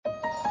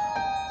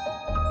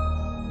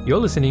You're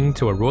listening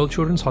to a Royal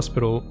Children's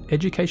Hospital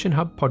Education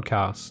Hub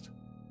podcast.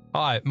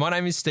 Hi, my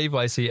name is Steve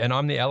Lacey and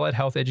I'm the Allied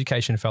Health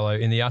Education Fellow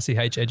in the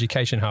RCH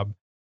Education Hub.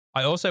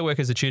 I also work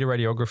as a tutor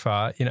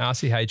radiographer in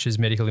RCH's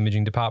Medical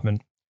Imaging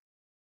Department.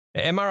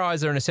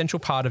 MRIs are an essential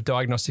part of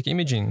diagnostic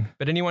imaging,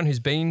 but anyone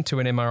who's been to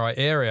an MRI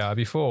area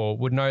before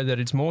would know that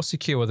it's more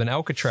secure than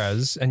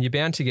Alcatraz and you're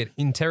bound to get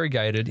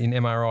interrogated in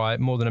MRI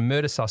more than a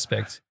murder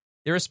suspect,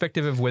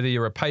 irrespective of whether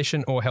you're a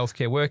patient or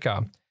healthcare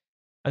worker.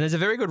 And there's a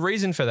very good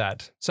reason for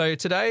that. So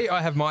today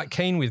I have Mike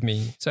Kean with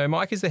me. So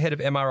Mike is the head of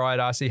MRI at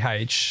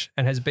RCH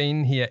and has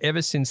been here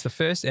ever since the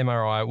first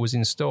MRI was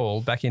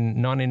installed back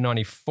in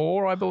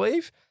 1994, I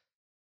believe.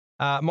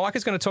 Mike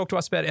is going to talk to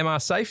us about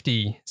MRI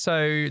Safety.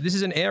 So this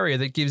is an area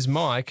that gives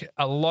Mike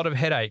a lot of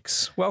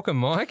headaches. Welcome,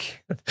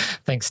 Mike.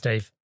 Thanks,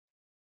 Steve.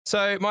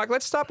 So, Mike,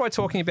 let's start by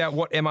talking about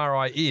what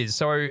MRI is.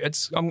 So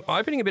I'm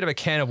opening a bit of a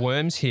can of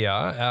worms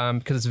here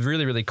because it's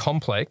really, really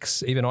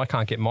complex. Even I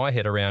can't get my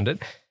head around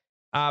it.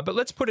 But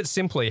let's put it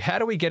simply. How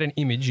do we get an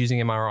image using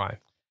MRI?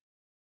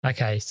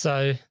 Okay,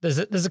 so there's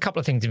a couple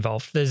of things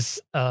involved. There's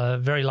a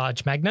very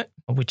large magnet,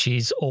 which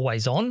is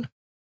always on.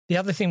 The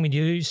other thing we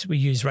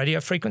use radio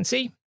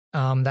frequency.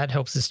 That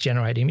helps us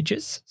generate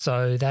images.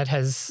 So that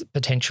has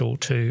potential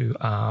to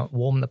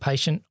warm the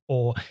patient,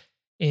 or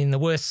in the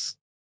worst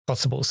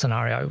possible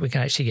scenario, we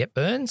can actually get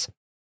burns.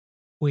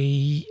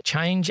 We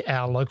change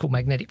our local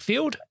magnetic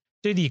field,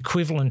 do the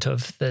equivalent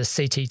of the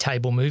CT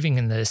table moving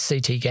and the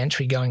CT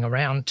gantry going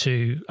around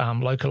to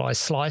localize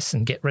slice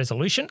and get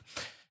resolution.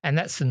 And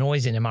that's the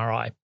noise in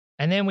MRI.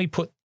 And then we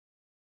put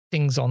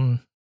things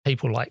on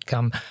people like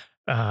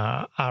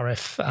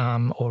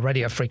RF or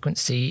radio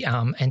frequency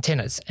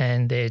antennas,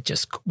 and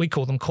we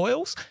call them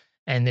coils,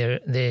 and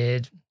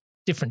they're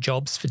different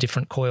jobs for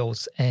different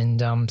coils.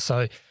 And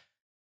so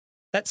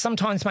that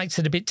sometimes makes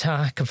it a bit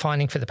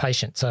confining for the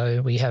patient.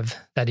 So we have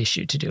that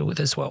issue to deal with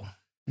as well.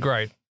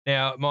 Great.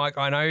 Now, Mike,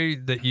 I know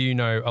that you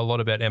know a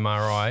lot about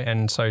MRI,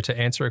 and so to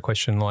answer a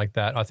question like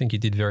that, I think you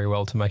did very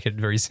well to make it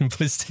very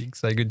simplistic,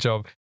 so good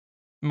job.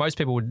 Most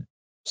people would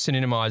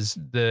synonymise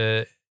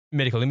the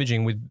medical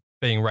imaging with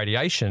being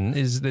radiation.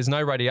 There's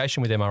no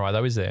radiation with MRI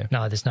though, is there?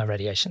 No, there's no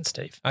radiation,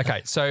 Steve.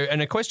 Okay, so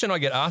and a question I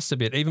get asked a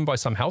bit, even by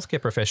some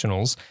healthcare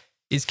professionals,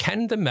 is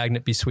can the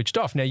magnet be switched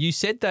off? Now, you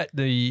said that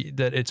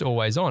that it's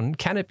always on.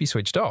 Can it be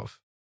switched off?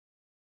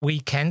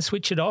 We can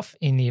switch it off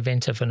in the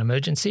event of an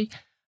emergency,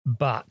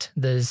 but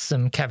there's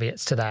some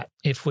caveats to that.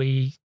 If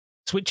we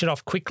switch it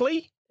off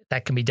quickly,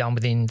 that can be done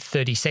within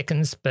 30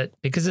 seconds, but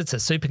because it's a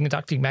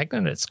superconducting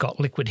magnet, it's got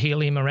liquid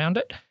helium around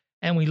it,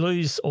 and we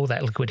lose all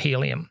that liquid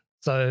helium.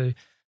 So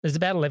there's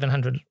about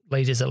 1,100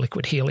 litres of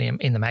liquid helium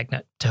in the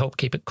magnet to help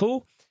keep it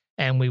cool,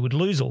 and we would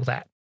lose all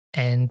that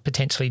and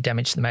potentially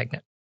damage the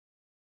magnet.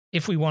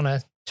 If we want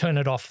to turn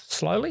it off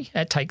slowly,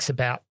 it takes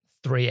about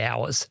 3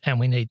 hours, and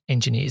we need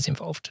engineers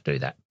involved to do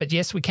that. But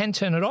yes, we can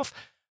turn it off,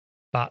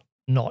 but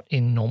not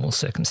in normal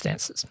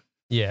circumstances.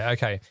 Yeah,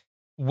 okay.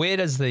 Where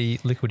does the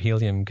liquid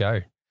helium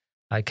go?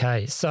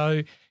 Okay,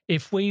 so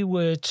if we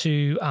were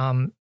to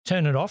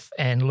turn it off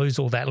and lose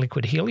all that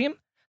liquid helium,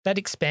 that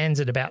expands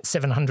at about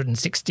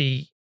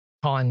 760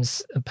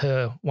 times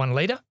per 1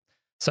 litre.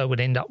 So it would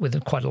end up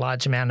with quite a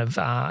large amount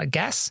of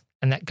gas,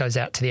 and that goes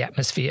out to the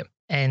atmosphere.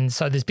 And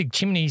so there's big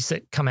chimneys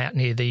that come out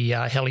near the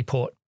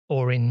heliport,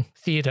 or in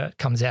theatre it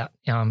comes out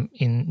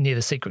near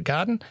the Secret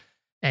Garden.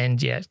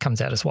 And yeah, it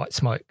comes out as white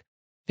smoke,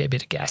 fair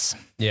bit of gas.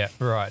 Yeah,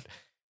 right.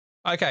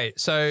 Okay,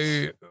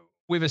 so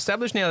we've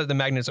established now that the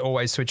magnet's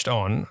always switched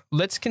on.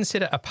 Let's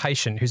consider a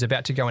patient who's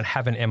about to go and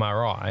have an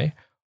MRI.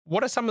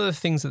 What are some of the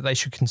things that they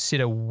should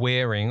consider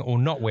wearing or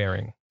not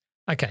wearing?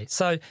 Okay,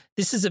 so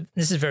this is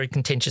a very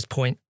contentious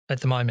point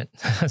at the moment.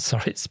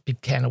 Sorry, it's a big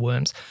can of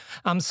worms.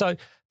 So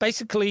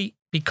basically,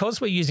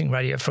 because we're using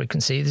radio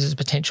frequency, there's a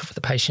potential for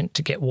the patient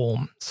to get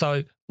warm.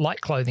 So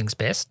light clothing's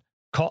best,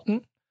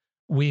 cotton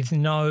with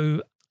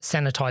no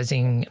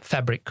sanitizing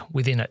fabric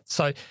within it.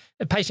 So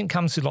a patient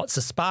comes with lots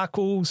of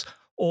sparkles,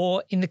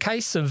 or in the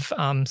case of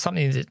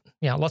something that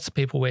lots of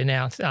people wear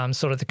now,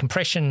 sort of the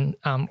compression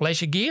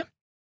leisure gear,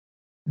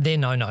 they're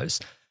no-nos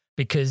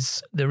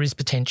because there is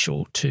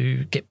potential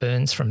to get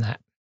burns from that.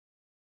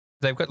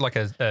 They've got like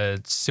a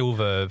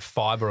silver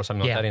fibre or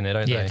something like that in there,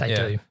 don't they? Yeah, they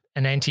do.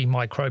 An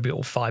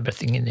antimicrobial fibre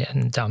thing in there,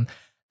 and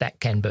that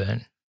can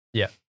burn.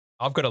 Yeah.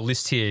 I've got a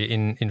list here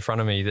in front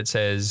of me that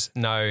says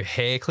no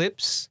hair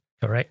clips.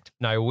 Correct.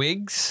 No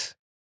wigs.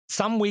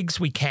 Some wigs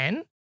we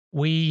can.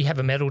 We have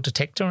a metal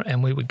detector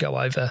and we would go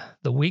over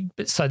the wig.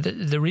 But so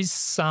there is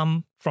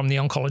some from the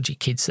oncology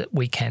kits that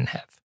we can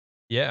have.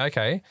 Yeah,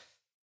 okay.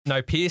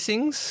 No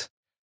piercings?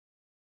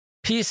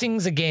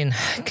 Piercings, again,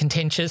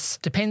 contentious.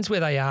 Depends where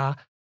they are.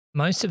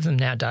 Most of them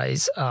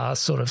nowadays are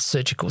sort of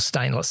surgical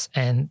stainless,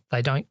 and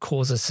they don't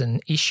cause us an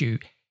issue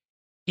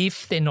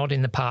if they're not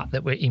in the part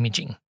that we're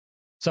imaging.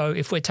 So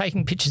if we're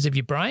taking pictures of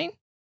your brain,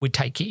 we'd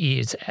take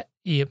your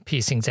ear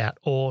piercings out,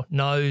 or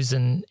nose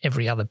and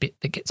every other bit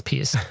that gets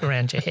pierced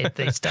around your head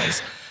these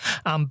days.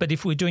 But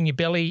if we're doing your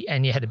belly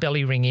and you had a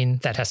belly ring in,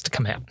 that has to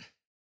come out.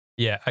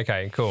 Yeah,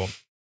 okay, cool.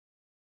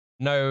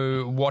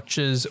 No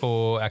watches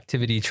or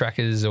activity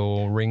trackers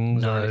or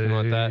rings or anything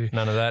like that?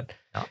 None of that?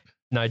 No.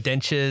 No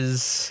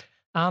dentures?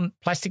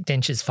 Plastic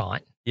dentures, fine.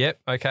 Yep,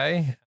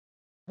 okay.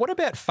 What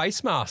about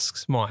face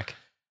masks, Mike?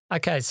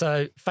 Okay,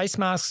 so face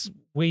masks,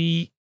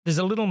 there's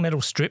a little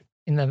metal strip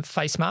in the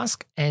face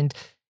mask, and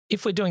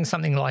if we're doing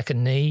something like a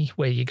knee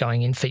where you're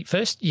going in feet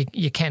first,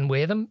 you can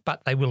wear them,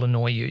 but they will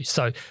annoy you.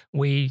 So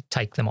we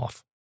take them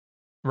off.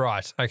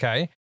 Right,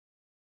 okay.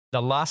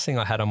 The last thing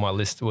I had on my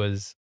list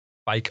was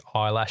fake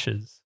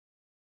eyelashes.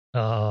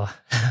 Oh,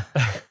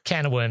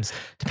 can of worms.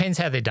 Depends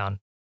how they're done.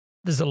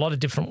 There's a lot of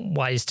different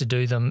ways to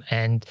do them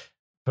and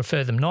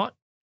prefer them not.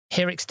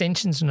 Hair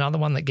extensions are another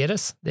one that get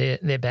us. They're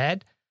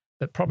bad,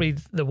 but probably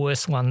the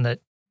worst one that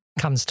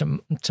comes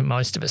to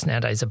most of us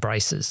nowadays are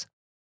braces.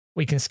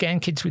 We can scan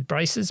kids with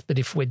braces, but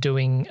if we're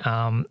doing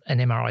an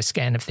MRI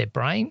scan of their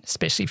brain,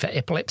 especially for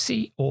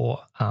epilepsy or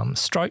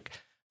stroke,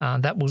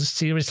 that will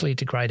seriously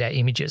degrade our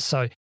images.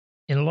 So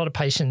in a lot of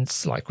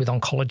patients, like with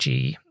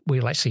oncology,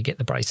 we'll actually get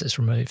the braces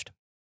removed.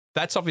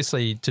 That's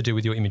obviously to do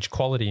with your image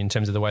quality in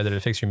terms of the way that it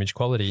affects your image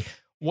quality.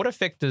 What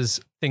effect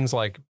does things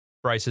like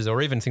braces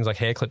or even things like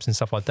hair clips and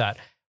stuff like that,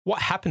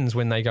 what happens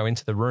when they go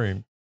into the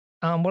room?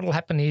 What will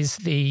happen is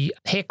the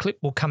hair clip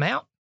will come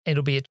out,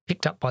 it'll be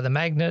picked up by the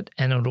magnet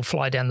and it'll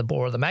fly down the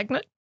bore of the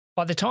magnet.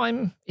 By the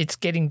time it's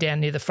getting down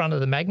near the front of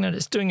the magnet,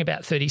 it's doing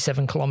about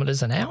 37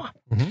 kilometres an hour.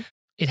 Mm-hmm.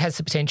 It has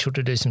the potential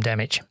to do some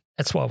damage.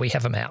 That's why we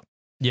have them out.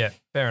 Yeah,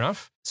 fair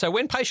enough. So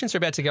when patients are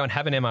about to go and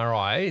have an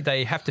MRI,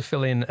 they have to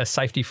fill in a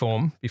safety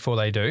form before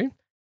they do.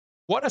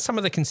 What are some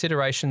of the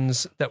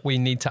considerations that we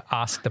need to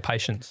ask the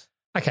patients?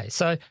 Okay,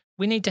 so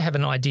we need to have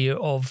an idea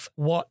of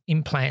what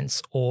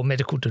implants or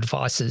medical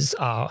devices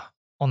are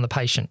on the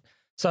patient.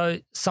 So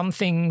some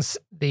things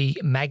the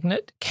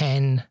magnet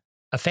can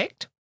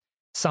affect.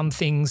 Some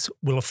things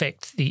will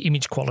affect the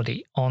image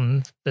quality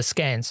on the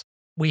scans.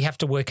 We have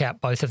to work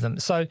out both of them.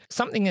 So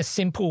something as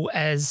simple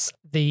as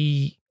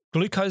the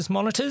glucose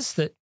monitors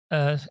that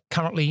are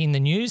currently in the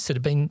news that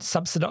have been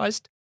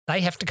subsidised,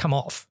 they have to come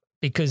off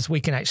because we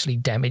can actually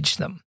damage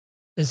them.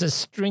 There's a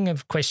string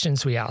of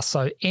questions we ask.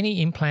 So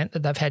any implant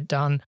that they've had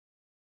done,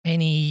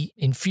 any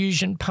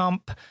infusion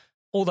pump,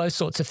 all those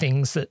sorts of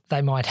things that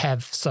they might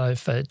have. So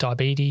for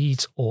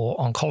diabetes or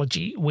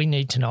oncology, we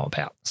need to know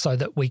about so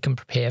that we can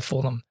prepare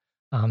for them,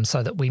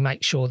 so that we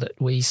make sure that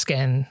we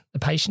scan the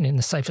patient in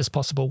the safest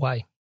possible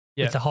way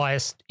with the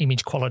highest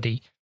image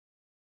quality.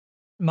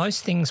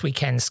 Most things we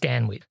can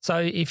scan with. So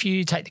if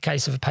you take the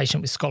case of a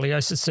patient with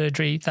scoliosis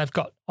surgery, they've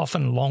got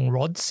often long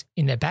rods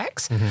in their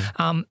backs,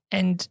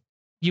 and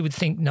you would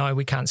think, no,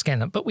 we can't scan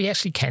them, but we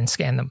actually can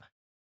scan them.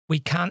 We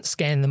can't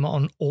scan them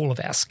on all of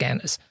our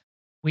scanners.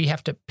 We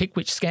have to pick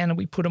which scanner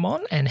we put them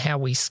on and how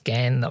we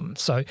scan them.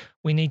 So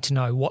we need to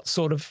know what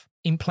sort of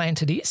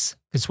implant it is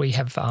because we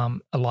have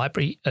a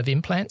library of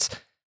implants,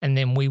 and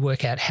then we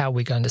work out how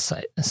we're going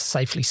to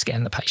safely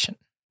scan the patient.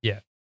 Yeah.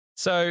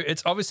 So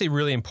it's obviously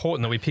really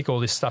important that we pick all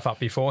this stuff up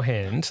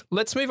beforehand.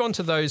 Let's move on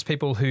to those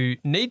people who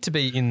need to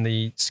be in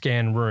the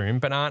scan room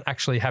but aren't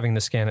actually having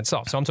the scan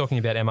itself. So I'm talking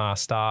about MR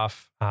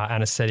staff,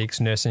 anaesthetics,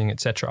 nursing,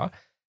 etc.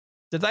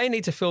 Do they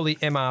need to fill the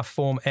MR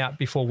form out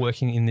before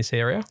working in this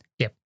area?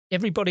 Yep.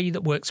 Everybody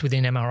that works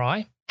within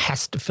MRI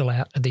has to fill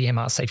out the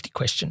MR safety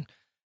question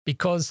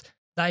because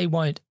they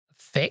won't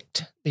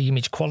affect the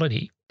image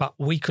quality, but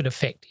we could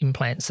affect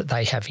implants that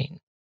they have in.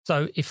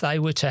 So if they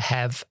were to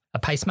have a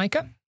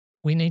pacemaker,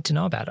 we need to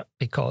know about it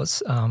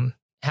because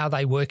how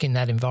they work in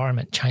that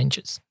environment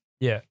changes.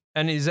 Yeah.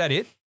 And is that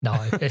it?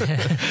 No.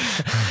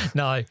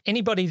 No.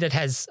 Anybody that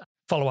has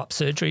follow-up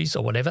surgeries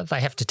or whatever, they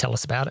have to tell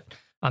us about it.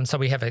 So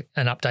we have an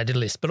updated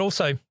list. But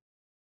also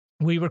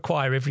we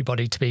require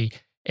everybody to be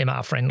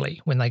MR friendly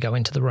when they go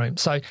into the room.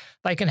 So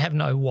they can have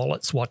no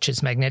wallets,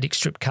 watches, magnetic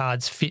strip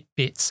cards,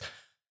 Fitbits,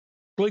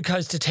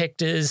 glucose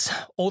detectors,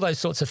 all those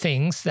sorts of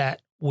things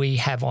that we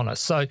have on us.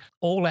 So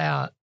all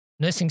our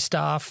nursing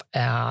staff,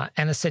 our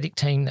anaesthetic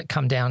team that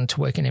come down to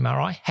work in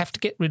MRI have to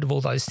get rid of all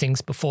those things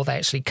before they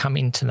actually come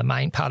into the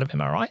main part of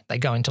MRI. They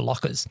go into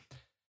lockers.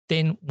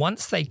 Then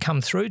once they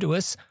come through to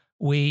us,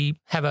 we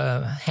have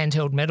a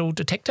handheld metal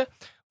detector.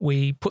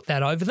 We put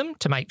that over them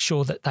to make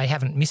sure that they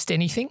haven't missed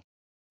anything.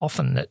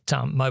 Often that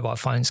mobile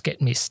phones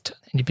get missed,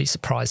 and you'd be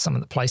surprised some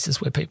of the places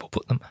where people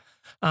put them.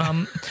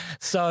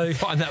 So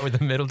find that with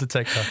the metal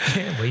detector.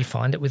 Yeah, we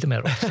find it with the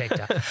metal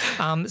detector.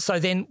 So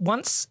then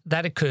once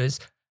that occurs,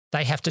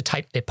 they have to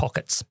tape their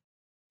pockets.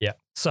 Yeah.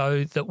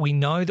 So that we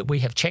know that we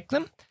have checked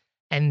them.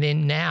 And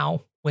then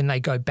now when they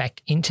go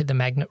back into the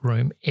magnet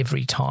room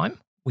every time,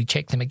 we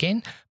check them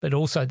again. But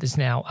also there's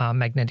now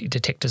magnetic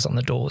detectors on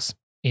the doors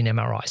in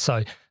MRI.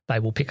 So they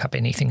will pick up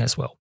anything as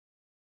well.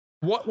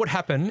 What would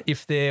happen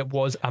if there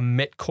was a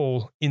MET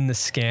call in the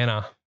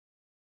scanner?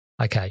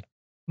 Okay.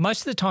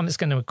 Most of the time it's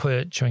going to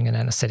occur during an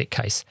anaesthetic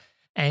case.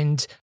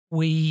 And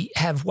we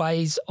have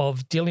ways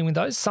of dealing with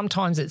those.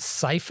 Sometimes it's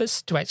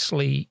safest to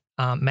actually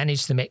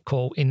manage the MET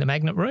call in the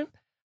magnet room.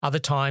 Other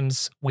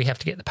times we have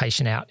to get the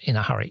patient out in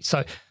a hurry.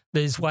 So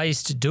there's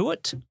ways to do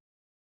it.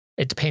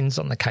 It depends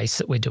on the case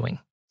that we're doing.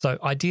 So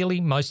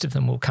ideally, most of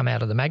them will come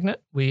out of the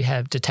magnet. We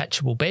have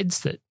detachable beds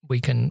that we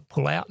can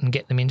pull out and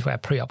get them into our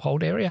pre-op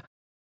hold area.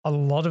 A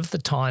lot of the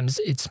times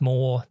it's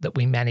more that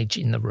we manage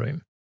in the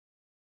room.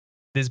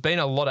 There's been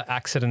a lot of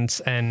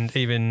accidents and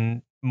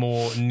even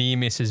more near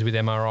misses with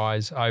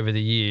MRIs over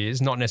the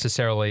years, not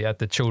necessarily at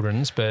the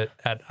children's, but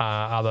at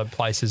other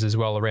places as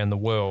well around the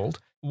world.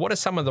 What are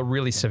some of the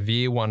really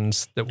severe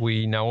ones that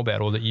we know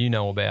about or that you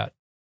know about?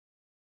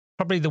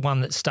 Probably the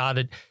one that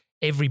started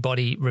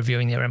everybody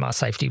reviewing their MR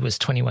safety was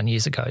 21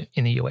 years ago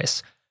in the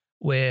US,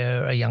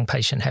 where a young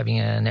patient having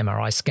an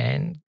MRI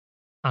scan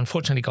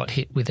unfortunately got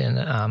hit with an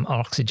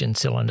oxygen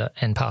cylinder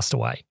and passed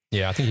away.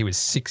 Yeah, I think he was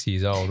 6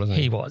 years old, wasn't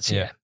he? He was,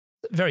 yeah.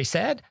 Very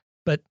sad,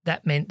 but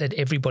that meant that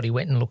everybody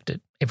went and looked at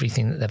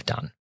everything that they've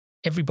done.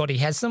 Everybody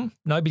has them.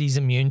 Nobody's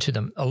immune to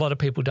them. A lot of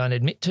people don't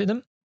admit to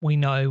them. We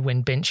know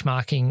when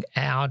benchmarking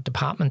our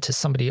department to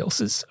somebody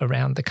else's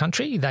around the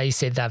country, they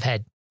said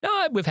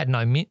we've had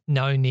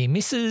no near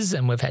misses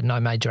and we've had no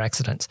major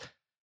accidents.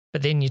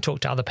 But then you talk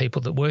to other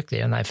people that work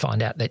there and they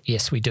find out that,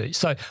 yes, we do.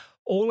 So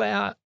all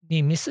our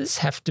near misses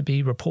have to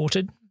be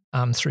reported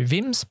through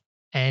VIMS,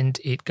 and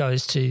it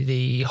goes to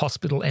the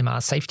hospital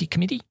MR Safety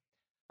Committee,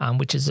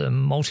 which is a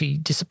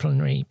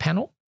multidisciplinary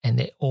panel, and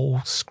they're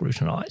all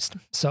scrutinised.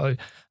 So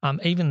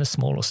even the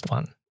smallest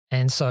one.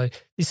 And so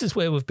this is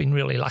where we've been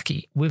really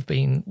lucky. We've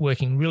been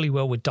working really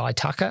well with Di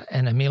Tucker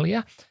and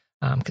Amelia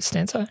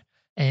Costanzo,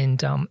 and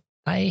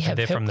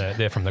they're from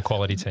the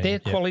quality team. They're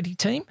quality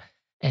team,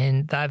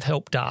 and they've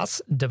helped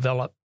us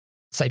develop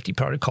safety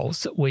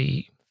protocols that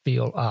we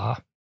feel are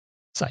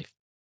safe.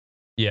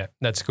 Yeah,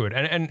 that's good.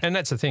 And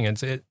that's the thing.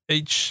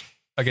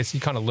 I guess you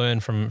kind of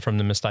learn from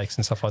the mistakes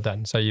and stuff like that.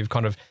 And so you've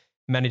kind of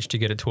managed to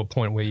get it to a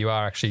point where you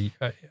are actually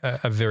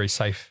a very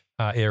safe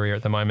area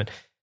at the moment.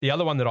 The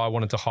other one that I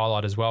wanted to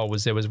highlight as well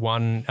was there was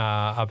one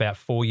about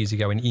 4 years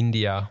ago in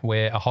India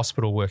where a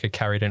hospital worker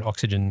carried an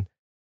oxygen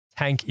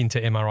tank into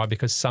MRI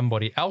because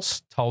somebody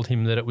else told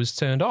him that it was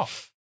turned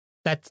off.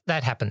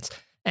 That happens.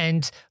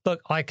 And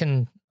look,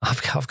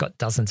 I've got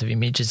dozens of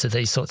images of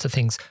these sorts of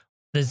things.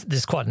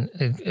 There's quite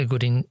a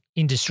good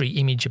industry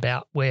image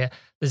about where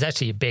there's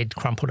actually a bed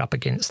crumpled up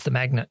against the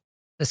magnet.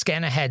 The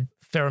scanner had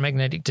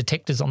ferromagnetic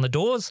detectors on the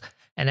doors,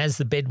 and as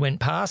the bed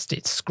went past,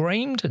 it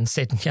screamed and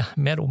said, yeah,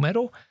 metal,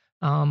 metal.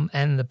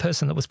 And the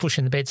person that was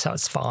pushing the bed said,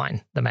 it's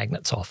fine, the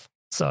magnet's off.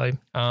 So,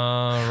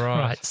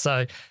 right.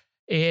 So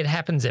it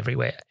happens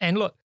everywhere. And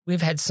look,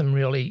 we've had some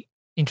really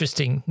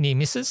interesting near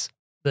misses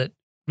that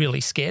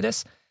really scared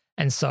us.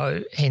 And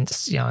so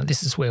hence,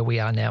 this is where we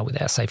are now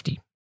with our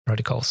safety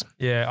protocols.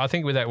 Yeah, I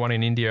think with that one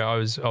in India, I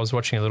was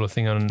watching a little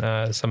thing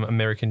on some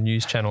American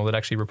news channel that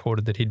actually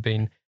reported that he'd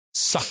been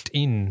sucked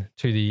in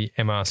to the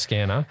MR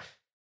scanner,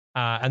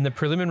 and the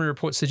preliminary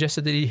report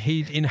suggested that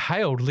he'd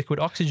inhaled liquid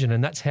oxygen,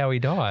 and that's how he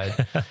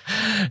died.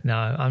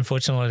 No,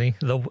 unfortunately,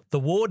 the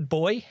ward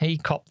boy he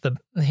copped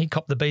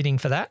the beating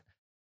for that.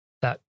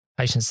 That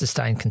patient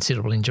sustained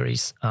considerable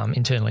injuries,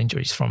 internal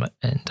injuries from it,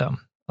 and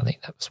I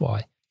think that was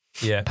why.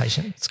 Yeah,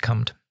 patient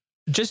succumbed.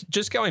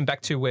 Just going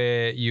back to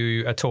where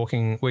you were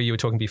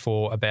talking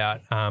before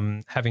about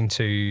having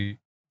to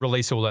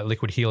release all that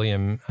liquid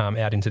helium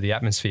out into the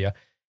atmosphere.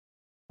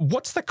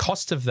 What's the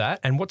cost of that,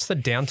 and what's the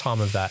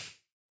downtime of that?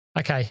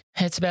 Okay,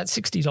 it's about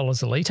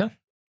 $60 a litre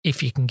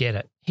if you can get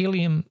it.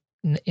 Helium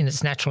in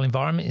its natural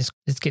environment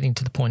is getting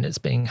to the point it's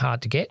being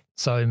hard to get.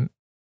 So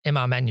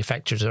MR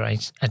manufacturers are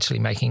actually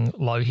making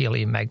low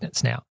helium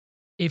magnets now.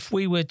 If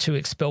we were to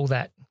expel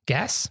that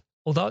gas,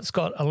 although it's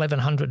got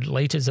 1,100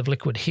 litres of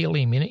liquid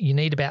helium in it, you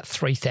need about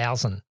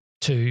 3,000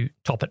 to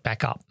top it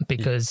back up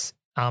because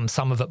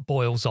some of it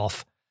boils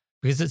off.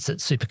 Because it's at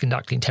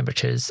superconducting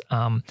temperatures,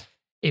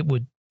 it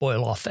would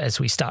boil off as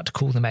we start to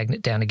cool the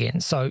magnet down again.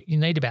 So you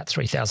need about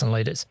 3,000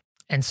 litres.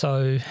 And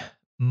so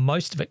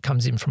most of it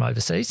comes in from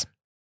overseas.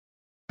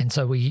 And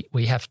so we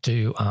have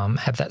to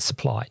have that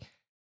supply.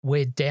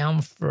 We're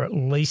down for at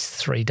least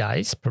 3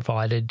 days,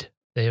 provided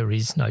there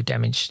is no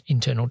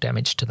internal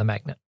damage to the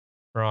magnet.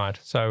 Right.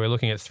 So we're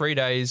looking at 3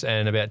 days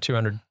and about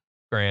 200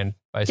 grand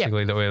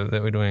basically that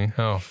we're doing.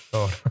 Oh,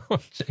 God. Oh,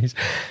 jeez.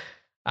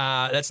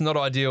 That's not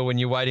ideal when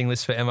your waiting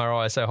list for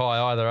MRI is so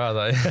high either, are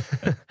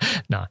they?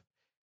 No.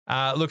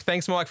 Look,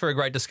 thanks, Mike, for a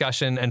great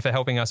discussion and for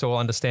helping us all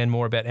understand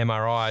more about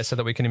MRI so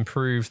that we can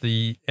improve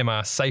the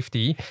MR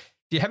safety.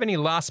 Do you have any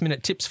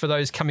last-minute tips for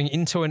those coming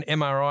into an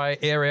MRI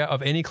area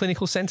of any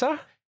clinical centre?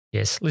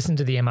 Yes. Listen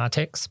to the MR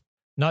techs.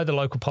 Know the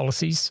local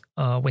policies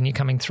when you're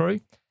coming through,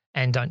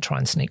 and don't try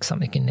and sneak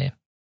something in there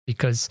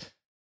because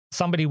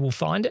somebody will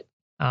find it.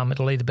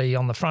 It'll either be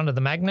on the front of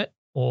the magnet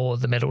or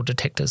the metal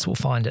detectors will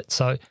find it.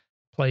 So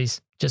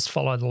please just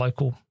follow the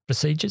local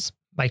procedures,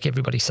 make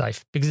everybody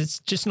safe because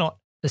it's just not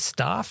the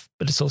staff,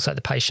 but it's also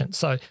the patient.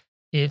 So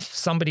if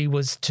somebody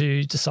was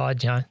to decide,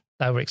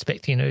 they were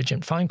expecting an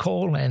urgent phone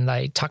call and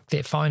they tucked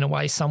their phone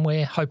away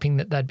somewhere hoping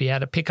that they'd be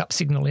able to pick up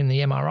signal in the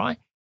MRI,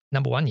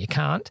 number one, you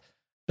can't.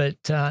 But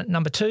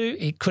number two,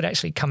 it could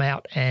actually come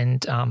out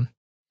and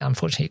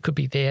unfortunately it could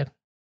be their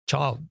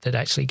child that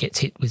actually gets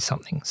hit with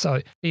something.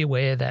 So be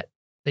aware that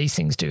these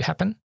things do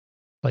happen.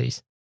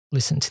 Please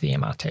listen to the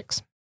MR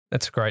techs.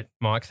 That's great,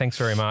 Mike. Thanks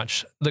very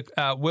much. Look,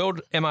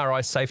 World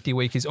MRI Safety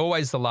Week is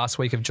always the last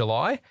week of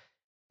July.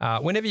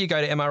 Whenever you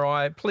go to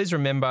MRI, please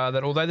remember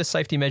that although the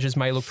safety measures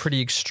may look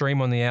pretty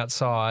extreme on the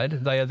outside,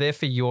 they are there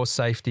for your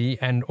safety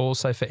and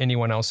also for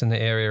anyone else in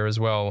the area as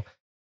well.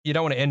 You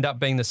don't want to end up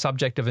being the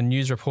subject of a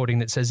news reporting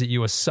that says that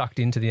you were sucked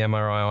into the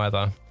MRI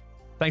either.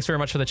 Thanks very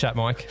much for the chat,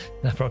 Mike.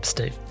 No problem,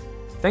 Steve.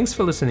 Thanks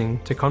for listening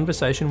to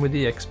Conversation with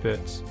the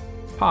Experts,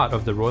 part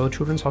of the Royal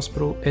Children's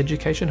Hospital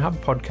Education Hub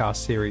podcast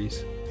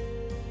series.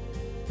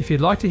 If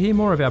you'd like to hear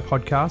more of our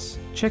podcasts,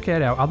 check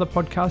out our other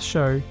podcast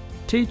show,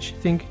 Teach,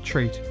 Think,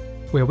 Treat,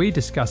 where we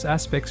discuss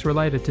aspects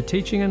related to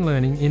teaching and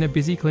learning in a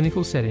busy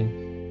clinical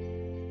setting.